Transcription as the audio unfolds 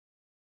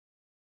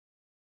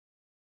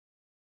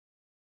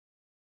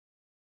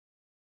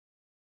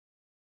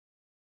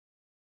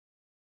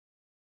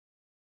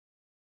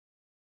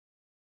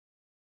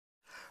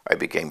I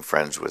became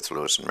friends with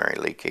Louis and Mary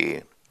Leakey,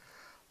 and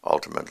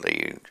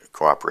ultimately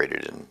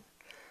cooperated in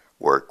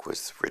work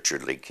with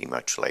Richard Leakey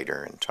much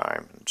later in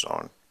time and so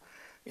on,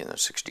 in the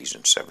 60s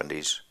and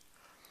 70s,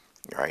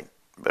 right?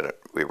 But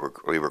we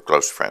were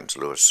close friends.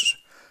 Louis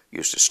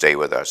used to stay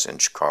with us in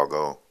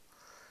Chicago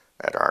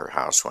at our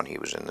house when he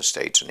was in the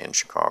States and in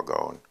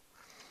Chicago.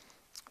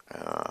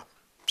 And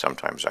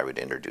sometimes I would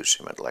introduce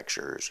him at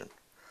lectures and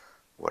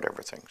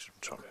whatever things.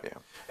 So, Okay. yeah.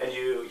 And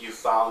you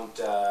found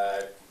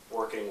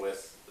working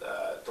with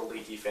the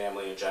Leakey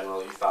family in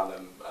general, you found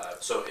them.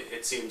 So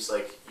it seems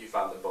like you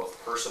found them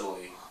both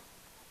personally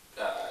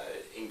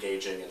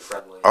engaging and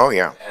friendly, Oh,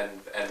 yeah.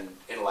 and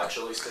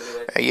intellectually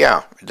stimulating.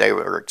 Yeah, they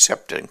were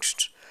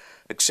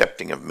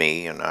accepting of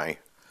me, and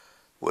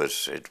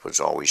it was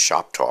always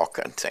shop talk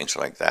and things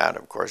like that,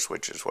 of course,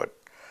 which is what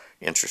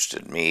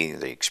interested me,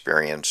 the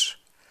experience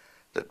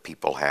that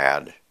people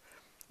had,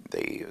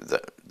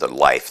 the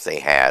life they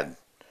had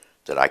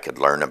that I could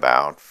learn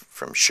about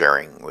from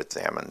sharing with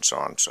them and so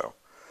on.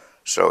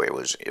 So it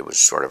was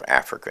sort of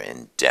Africa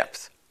in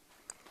depth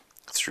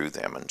through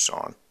them and so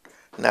on.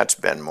 And that's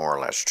been more or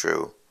less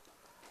true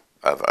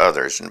of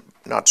others, and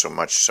not so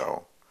much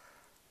so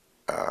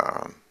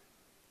that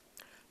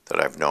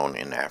I've known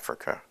in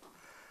Africa.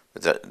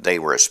 But that they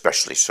were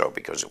especially so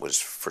because it was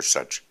for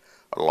such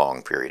a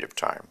long period of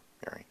time.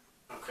 Right?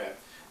 Okay.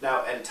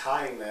 Now, and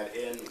tying that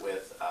in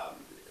with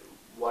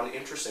one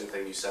interesting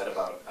thing you said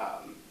about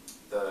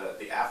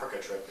the Africa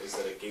trip is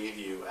that it gave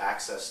you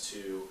access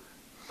to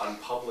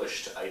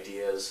unpublished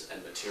ideas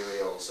and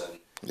materials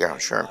Yeah,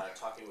 and sure.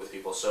 talking with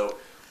people. So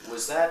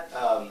was that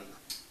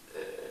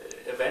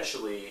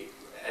eventually,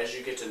 as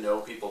you get to know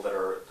people that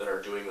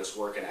are doing this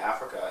work in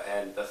Africa,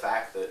 and the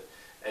fact that,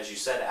 as you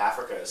said,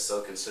 Africa is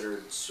still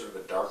considered sort of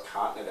a dark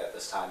continent at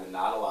this time, and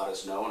not a lot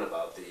is known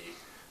about the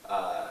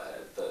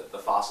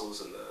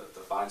fossils and the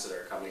finds that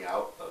are coming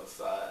out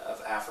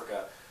of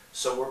Africa.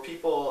 So were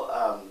people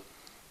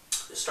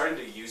starting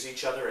to use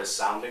each other as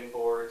sounding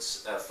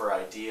boards for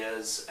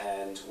ideas,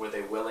 and were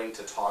they willing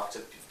to talk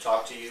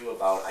to you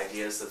about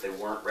ideas that they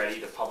weren't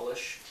ready to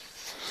publish?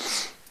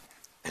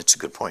 It's a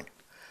good point.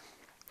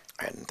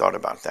 I hadn't thought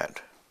about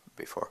that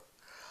before.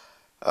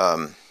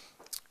 Um,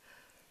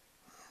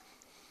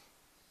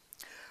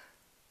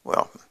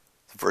 well,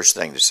 the first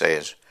thing to say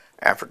is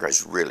Africa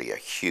is really a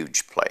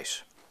huge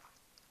place.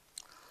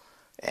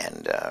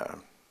 And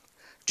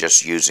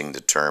just using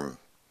the term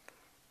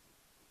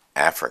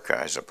Africa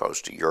as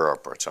opposed to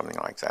Europe or something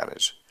like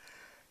that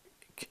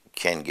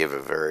can give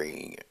a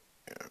very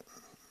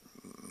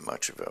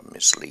much of a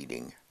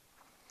misleading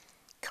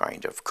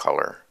kind of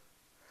color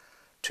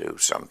to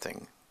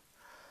something.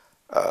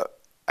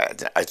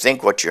 I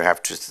think what you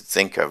have to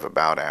think of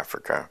about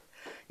Africa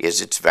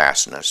is its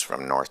vastness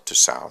from north to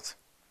south,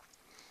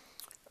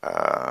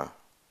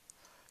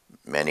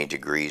 many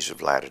degrees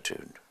of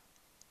latitude,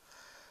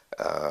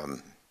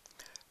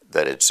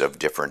 that it's of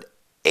different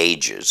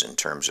ages in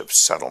terms of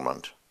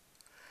settlement,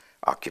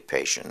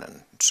 occupation,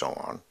 and so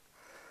on,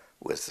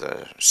 with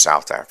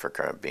South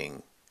Africa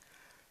being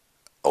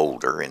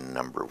older in a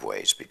number of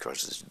ways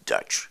because it's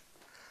Dutch,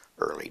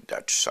 early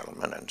Dutch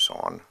settlement and so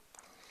on.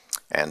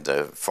 And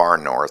the far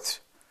north,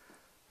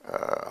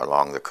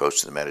 along the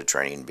coast of the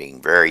Mediterranean,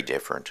 being very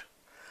different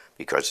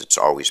because it's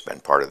always been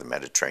part of the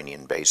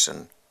Mediterranean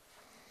basin.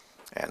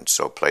 And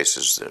so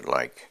places that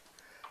like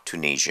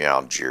Tunisia,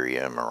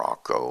 Algeria,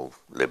 Morocco,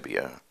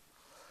 Libya,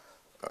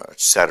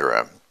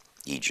 etc.,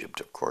 Egypt,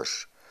 of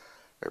course,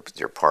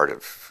 they're part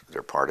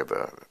of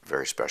a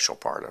very special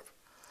part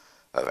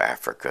of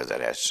Africa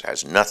that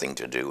has nothing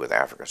to do with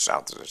Africa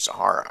south of the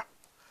Sahara,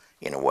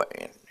 in a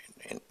way,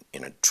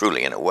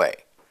 truly in a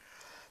way.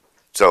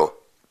 So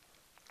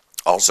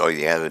also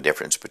you have a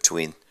difference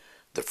between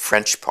the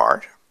French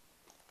part,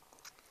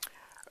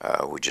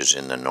 which is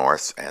in the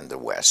north, and the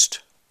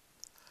west.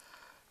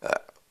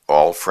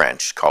 All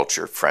French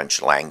culture,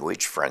 French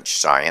language, French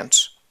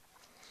science,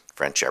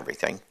 French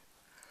everything.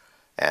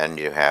 And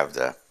you have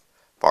the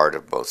part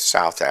of both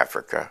South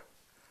Africa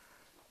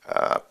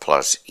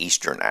plus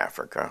Eastern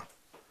Africa,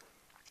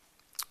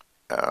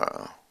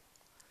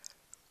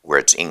 where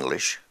it's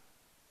English,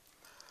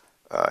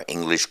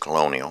 English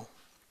colonial,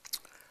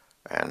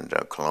 and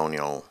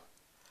colonial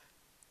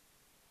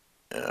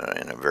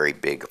in a very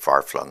big,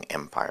 far-flung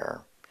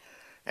empire,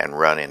 and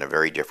run in a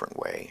very different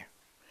way.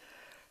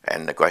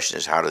 And the question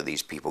is, how do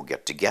these people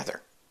get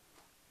together?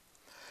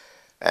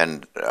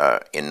 And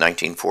in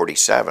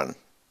 1947,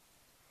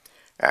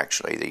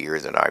 actually, the year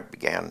that I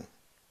began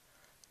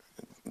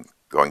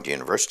going to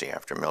university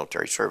after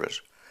military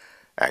service,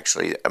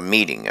 actually a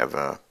meeting of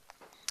a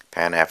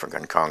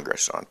Pan-African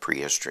Congress on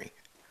prehistory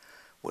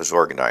was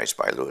organized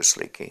by Louis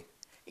Leakey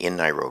in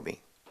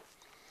Nairobi.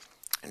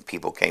 And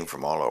people came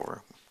from all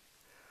over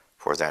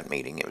for that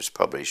meeting. It was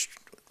published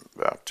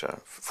about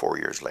 4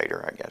 years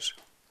later, I guess.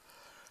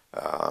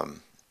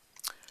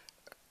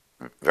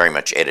 Very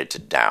much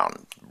edited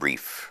down,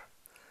 brief,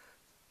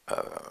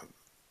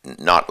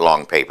 not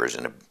long papers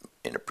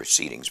in a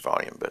proceedings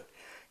volume, but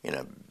in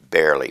a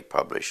barely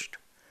published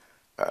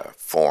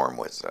form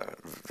with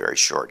very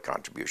short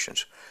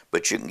contributions,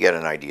 but you can get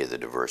an idea of the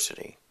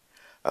diversity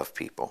of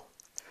people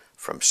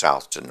from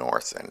south to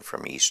north and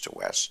from east to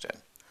west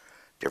and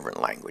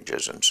different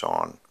languages and so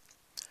on.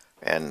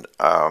 And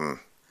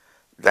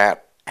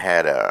that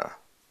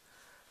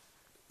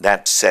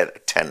set a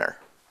tenor,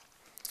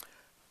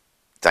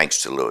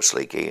 thanks to Louis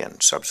Leakey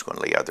and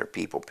subsequently other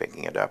people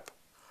picking it up,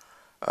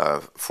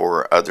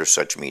 for other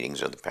such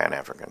meetings of the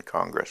Pan-African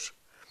Congress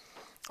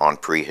on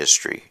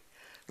prehistory.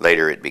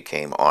 Later it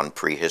became on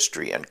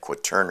prehistory and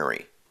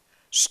quaternary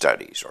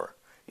studies, or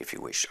if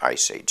you wish,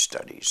 Ice Age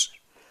studies.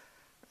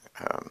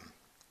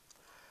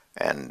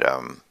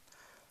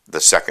 The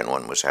second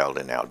one was held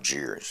in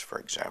Algiers, for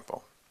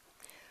example,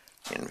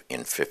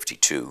 in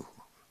 52,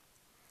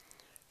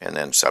 and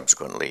then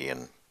subsequently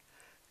in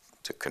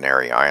the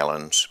Canary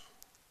Islands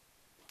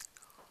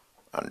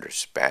under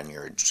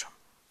Spaniards,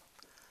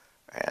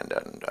 and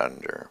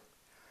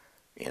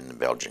in the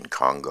Belgian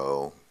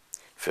Congo,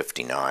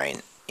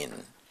 59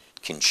 in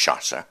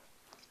Kinshasa,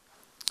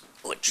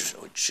 which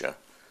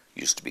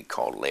used to be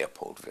called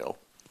Leopoldville,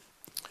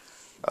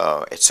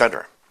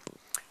 etc.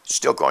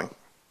 Still going.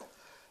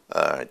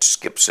 It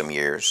skipped some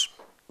years.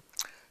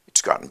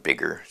 It's gotten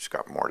bigger. It's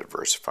gotten more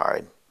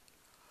diversified.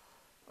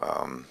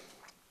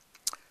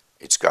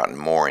 It's gotten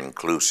more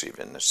inclusive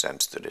in the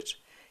sense that it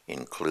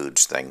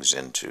includes things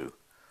into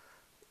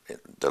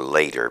the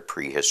later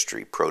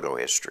prehistory,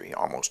 proto-history,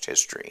 almost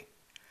history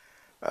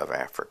of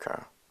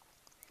Africa.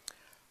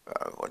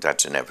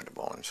 That's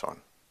inevitable and so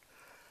on.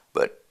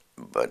 But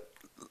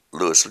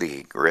Louis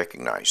Leakey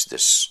recognized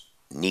this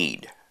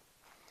need,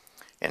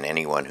 and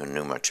anyone who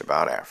knew much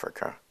about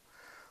Africa,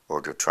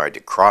 or to try to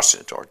cross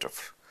it, or to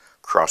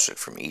cross it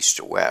from east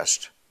to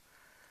west,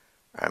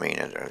 I mean,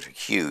 it's a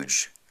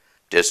huge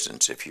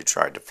distance if you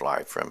tried to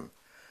fly from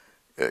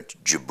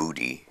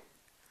Djibouti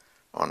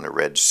on the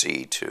Red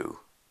Sea to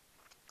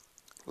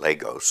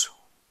Lagos,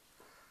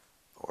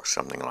 or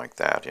something like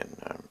that in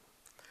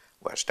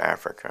West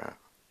Africa.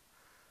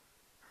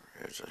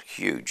 It's a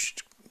huge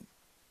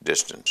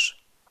distance.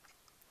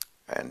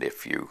 And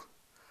if you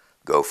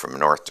go from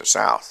north to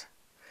south,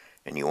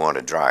 and you want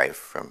to drive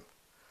from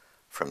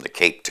the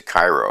Cape to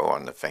Cairo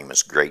on the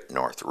famous Great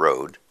North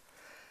Road,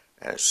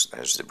 as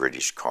the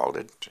British called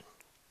it,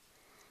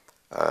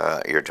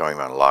 you're talking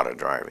about a lot of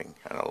driving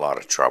and a lot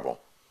of trouble,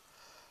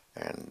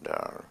 and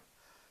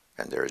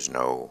there is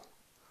no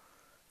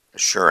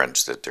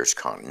assurance that there's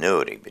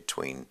continuity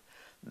between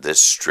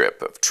this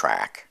strip of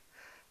track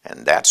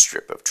and that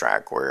strip of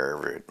track,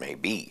 wherever it may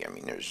be. I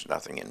mean, there's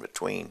nothing in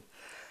between.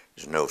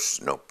 There's no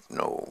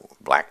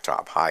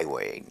blacktop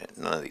highway,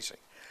 none of these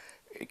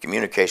things.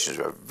 Communications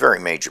are a very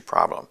major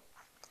problem,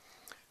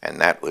 and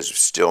that was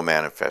still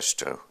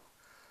manifest.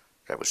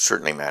 That was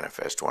certainly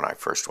manifest when I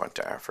first went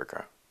to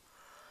Africa,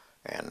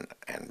 and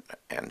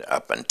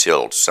up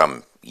until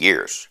some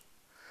years.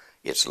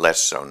 It's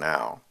less so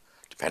now,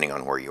 depending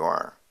on where you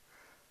are.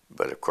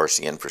 But of course,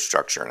 the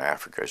infrastructure in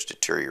Africa has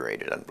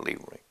deteriorated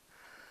unbelievably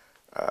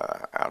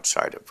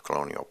outside of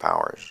colonial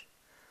powers.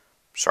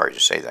 Sorry to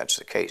say that's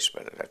the case,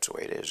 but that's the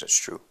way it is. It's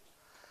true.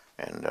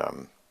 And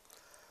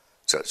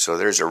so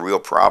there's a real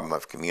problem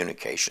of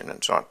communication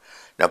and so on.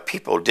 Now,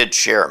 people did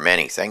share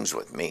many things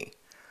with me.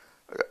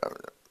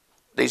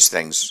 These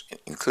things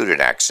included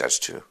access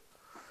to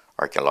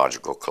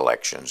archaeological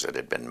collections that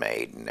had been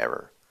made and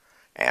never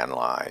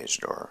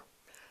analyzed, or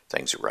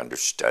things that were under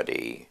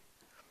study.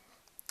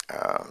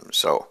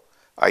 So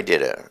I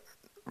did a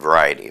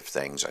variety of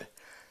things.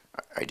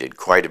 I did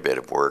quite a bit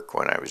of work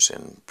when I was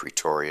in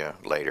Pretoria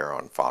later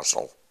on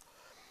fossil,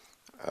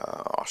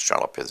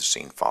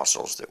 Australopithecine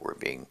fossils that were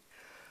being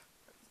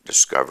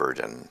discovered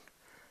and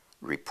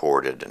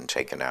reported and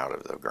taken out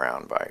of the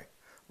ground by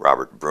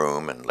Robert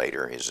Broom and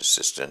later his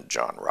assistant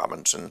John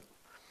Robinson.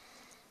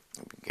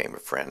 He became a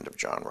friend of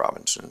John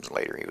Robinson's.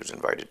 Later he was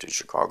invited to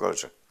Chicago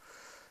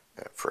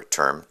for a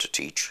term to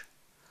teach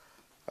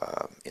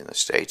in the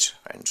States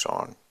and so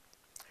on.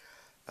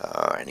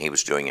 And he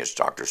was doing his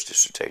doctor's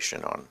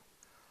dissertation on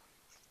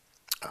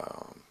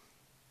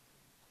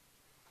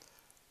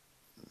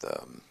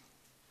the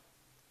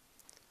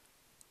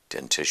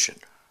dentition,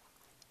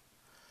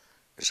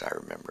 as I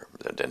remember,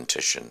 the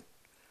dentition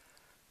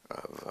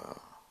of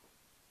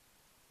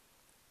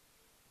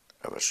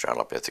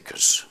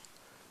Australopithecus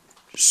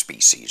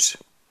species.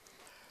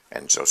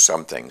 And so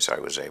some things I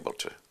was able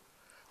to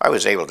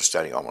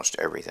study almost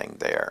everything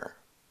there.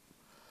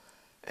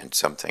 And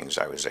some things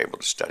I was able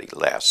to study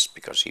less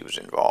because he was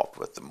involved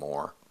with them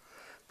more.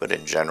 But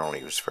in general,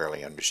 he was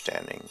fairly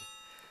understanding.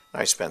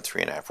 I spent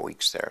 3.5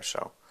 weeks there,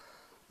 so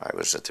I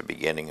was at the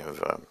beginning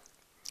of,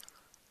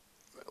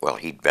 well,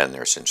 he'd been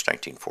there since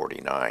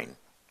 1949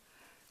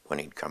 when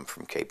he'd come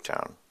from Cape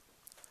Town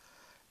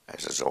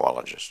as a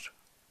zoologist.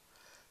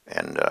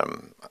 And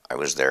I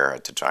was there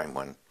at the time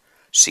when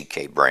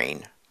C.K.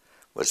 Brain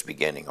was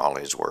beginning all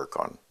his work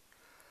on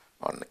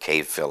the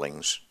cave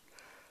fillings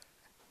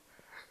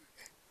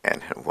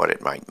and what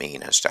it might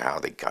mean as to how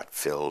they got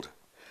filled,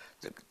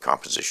 the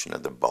composition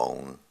of the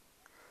bone,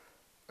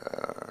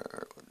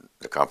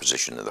 the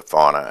composition of the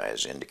fauna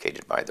as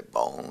indicated by the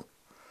bone,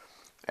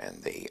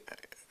 and the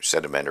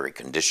sedimentary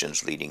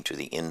conditions leading to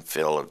the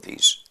infill of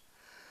these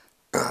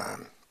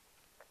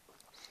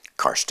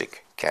karstic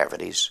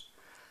cavities,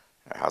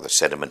 how the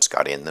sediments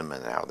got in them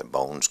and how the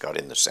bones got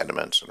in the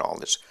sediments and all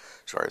this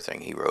sort of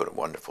thing. He wrote a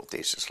wonderful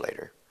thesis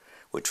later,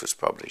 which was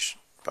published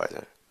by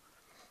the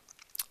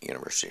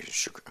University of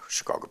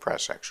Chicago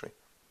Press, actually.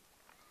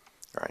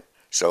 All right.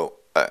 So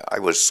I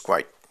was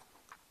quite,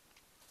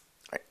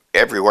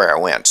 everywhere I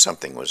went,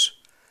 something was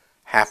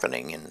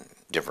happening in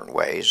different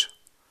ways.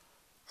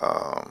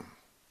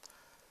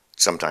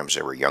 Sometimes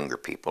there were younger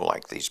people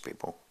like these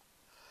people.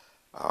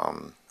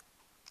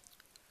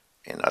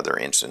 In other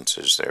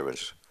instances,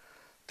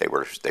 they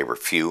were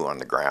few on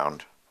the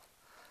ground,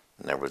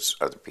 and there was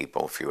a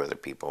few other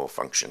people,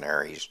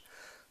 functionaries,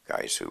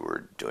 guys who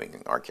were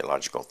doing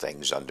archaeological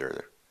things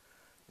under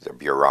the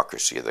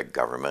bureaucracy of the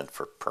government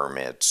for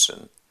permits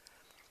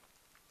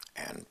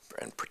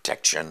and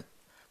protection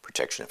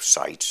of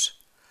sites,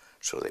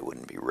 so they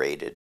wouldn't be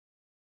raided.